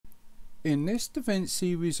In this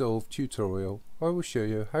DaVinci Resolve tutorial, I will show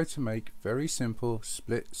you how to make very simple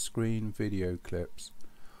split screen video clips.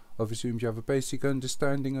 I've assumed you have a basic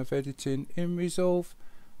understanding of editing in Resolve.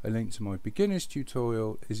 A link to my beginner's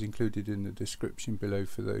tutorial is included in the description below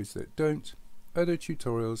for those that don't. Other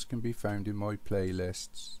tutorials can be found in my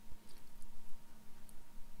playlists.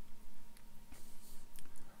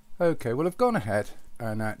 Okay, well I've gone ahead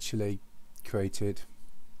and actually created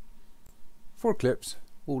 4 clips,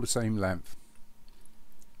 all the same length.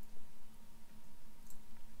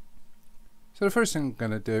 So the first thing I'm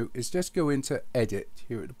going to do is just go into edit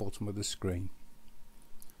here at the bottom of the screen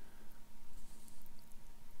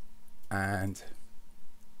and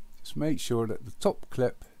just make sure that the top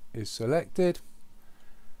clip is selected,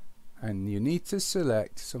 and you need to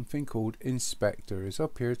select something called inspector. It's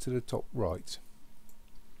up here to the top right.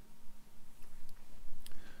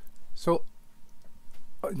 So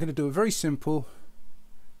I'm going to do a very simple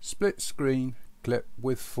split screen clip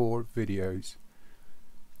with 4 videos.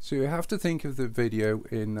 So you have to think of the video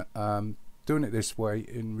in doing it this way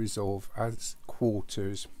in Resolve as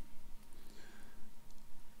quarters.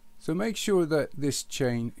 So make sure that this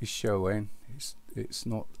chain is showing, it's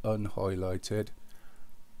not unhighlighted,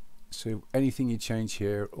 so anything you change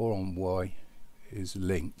here or on Y is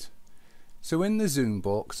linked. So in the zoom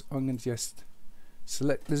box I'm going to just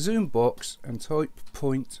select the zoom box and type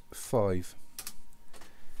 0.5,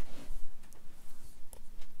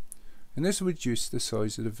 and this will reduce the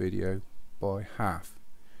size of the video by half,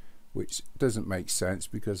 which doesn't make sense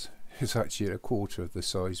because it's actually a quarter of the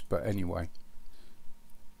size, but anyway.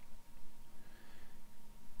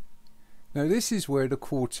 Now this is where the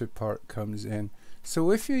quarter part comes in.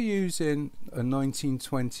 So if you're using a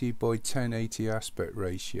 1920 by 1080 aspect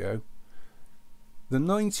ratio, the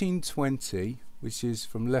 1920, which is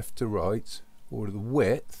from left to right, or the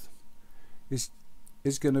width, is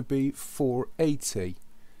going to be 480.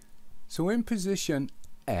 So in position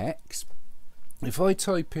X, if I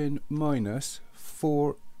type in minus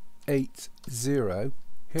 480,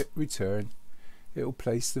 hit return, it will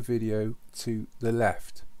place the video to the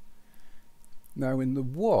left. Now in the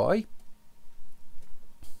Y,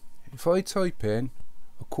 if I type in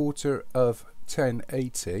a quarter of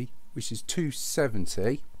 1080, which is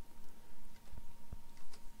 270,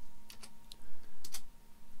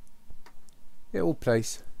 it will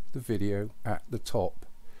place the video at the top.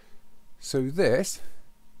 So this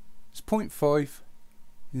is 0.5,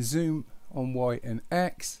 zoom on Y and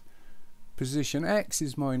X, position X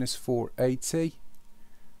is minus 480,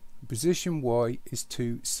 position Y is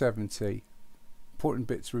 270. Important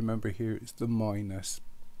bit to remember here is the minus.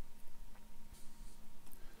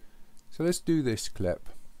 So let's do this clip.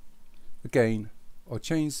 Again, I'll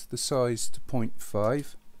change the size to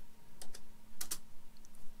 0.5.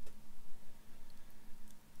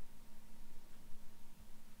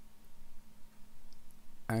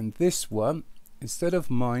 And this one, instead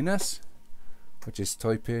of minus, I'll just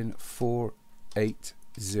type in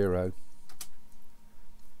 480.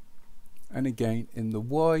 And again in the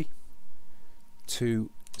Y,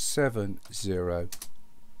 270.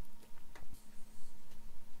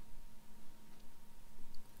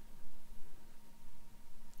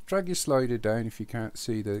 Drag your slider down if you can't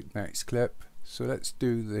see the next clip. So let's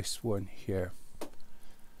do this one here.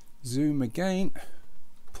 Zoom again,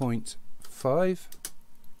 0.5.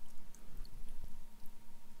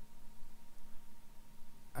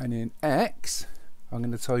 And in X, I'm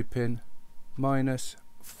going to type in minus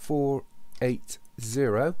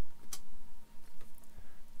 480.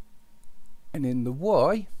 And in the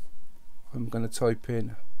Y, I'm going to type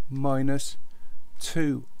in minus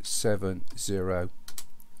 270.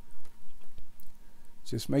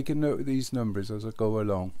 Just make a note of these numbers as I go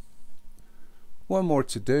along. One more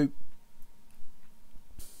to do.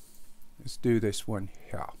 Let's do this one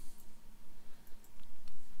here.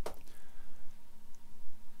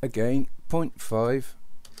 Again, 0.5.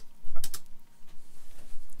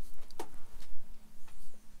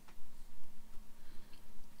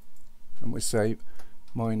 And we'll say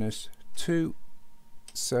minus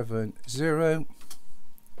 270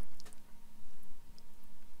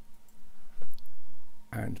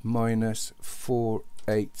 and minus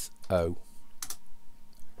 480. Oh,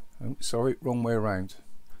 sorry, wrong way around.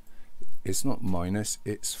 It's not minus,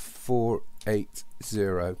 it's 480.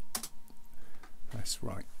 That's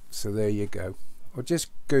right. So there you go. I'll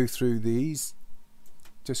just go through these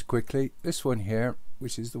just quickly. This one here,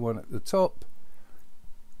 which is the one at the top,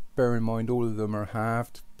 bear in mind all of them are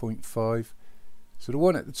halved, 0.5. So the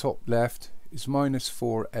one at the top left is minus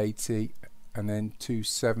 480 and then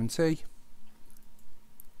 270.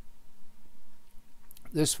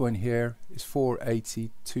 This one here is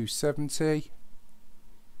 480 270.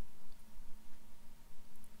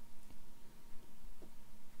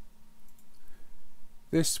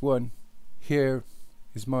 This one here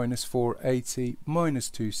is minus 480 minus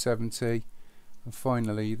 270, and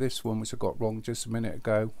finally this one, which I got wrong just a minute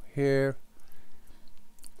ago, here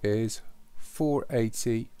is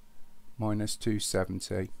 480 minus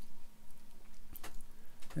 270,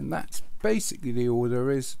 and that's basically all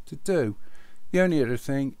there is to do. The only other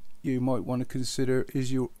thing you might want to consider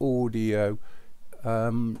is your audio.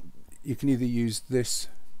 You can either use this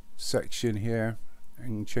section here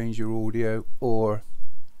and change your audio, or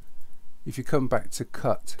if you come back to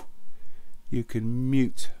cut, you can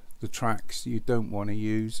mute the tracks you don't want to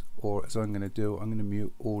use, or as I'm going to do, I'm going to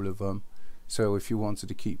mute all of them. So if you wanted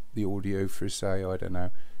to keep the audio for, say, I don't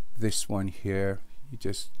know, this one here, you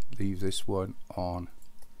just leave this one on.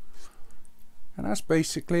 And that's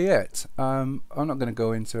basically it. I'm not going to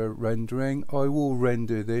go into rendering. I will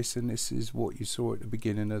render this, and this is what you saw at the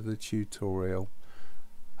beginning of the tutorial.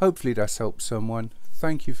 Hopefully that's helped someone.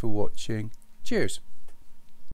 Thank you for watching. Cheers.